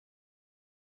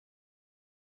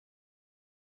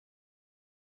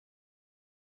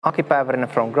Aki Päivärinne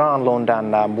from Granlund,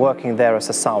 and I'm working there as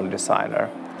a sound designer.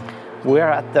 We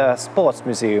are at the Sports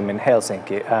Museum in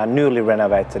Helsinki, a newly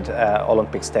renovated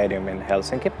Olympic Stadium in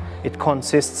Helsinki. It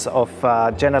consists of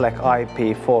Genelec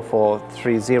IP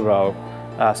 4430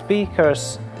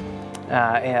 speakers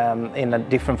in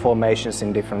different formations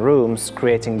in different rooms,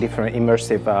 creating different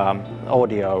immersive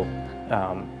audio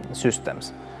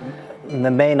systems.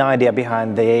 The main idea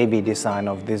behind the AV design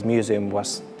of this museum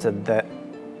was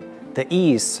the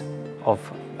ease of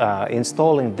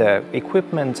installing the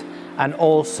equipment and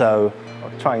also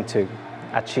trying to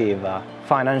achieve a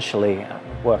financially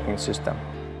working system.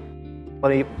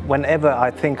 Whenever I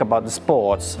think about the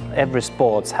sports, every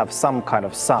sports have some kind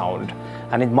of sound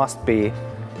and it must be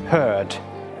heard.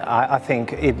 I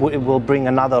think it will bring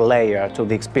another layer to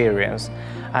the experience.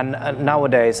 And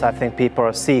nowadays I think people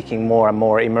are seeking more and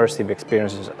more immersive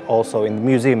experiences also in the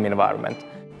museum environment.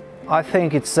 I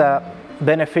think it's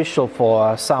beneficial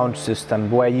for a sound system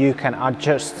where you can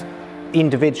adjust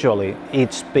individually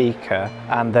each speaker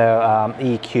and the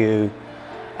EQ,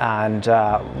 and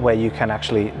where you can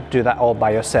actually do that all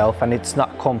by yourself, and it's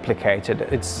not complicated.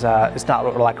 It's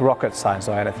not like rocket science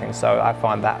or anything, so I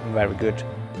find that very good.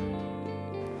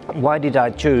 Why did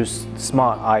I choose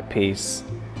smart IPs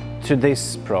to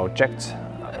this project?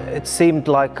 It seemed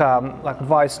like a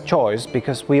wise choice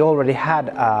because we already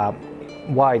had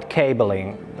wide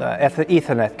cabling,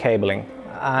 Ethernet cabling,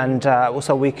 and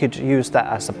so we could use that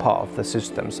as a part of the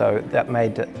system, so that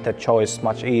made the choice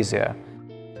much easier.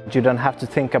 You don't have to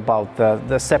think about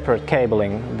the separate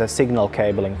cabling, the signal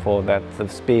cabling for the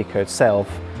speaker itself,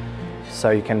 so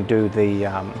you can do the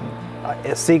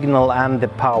signal and the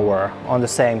power on the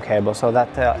same cable, so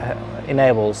that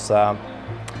enables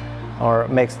or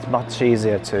makes it much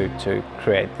easier to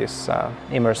create these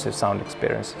immersive sound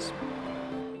experiences.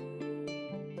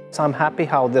 So I'm happy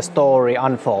how the story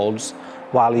unfolds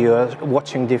while you're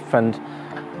watching different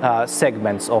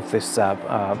segments of this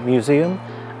museum.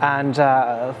 And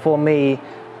for me,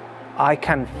 I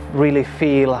can really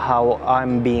feel how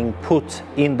I'm being put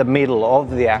in the middle of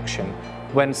the action.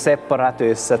 When Seppo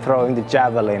Räty is throwing the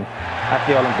javelin at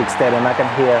the Olympic Stadium, I can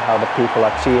hear how the people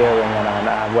are cheering,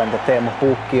 and when the Teemu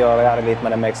Pukki or Jari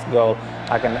Litmanen makes the goal,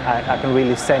 I can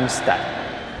really sense that.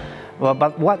 Well,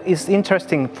 but what is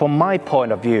interesting from my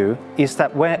point of view is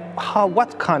that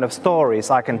what kind of stories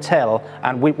I can tell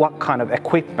and with what kind of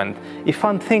equipment. If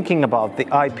I'm thinking about the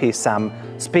IP SAM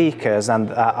speakers and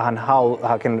how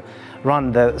I can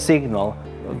run the signal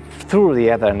through the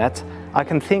Ethernet, I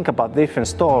can think about different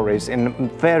stories in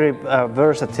very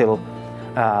versatile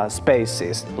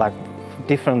spaces, like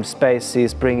different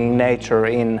spaces bringing nature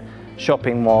in,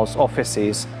 shopping malls,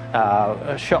 offices,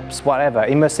 shops, whatever.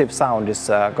 Immersive sound is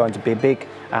going to be big,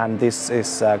 and this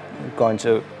is going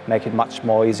to make it much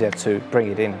more easier to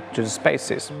bring it in to the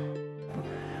spaces.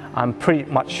 I'm pretty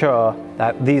much sure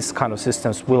that these kind of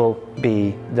systems will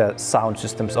be the sound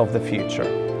systems of the future.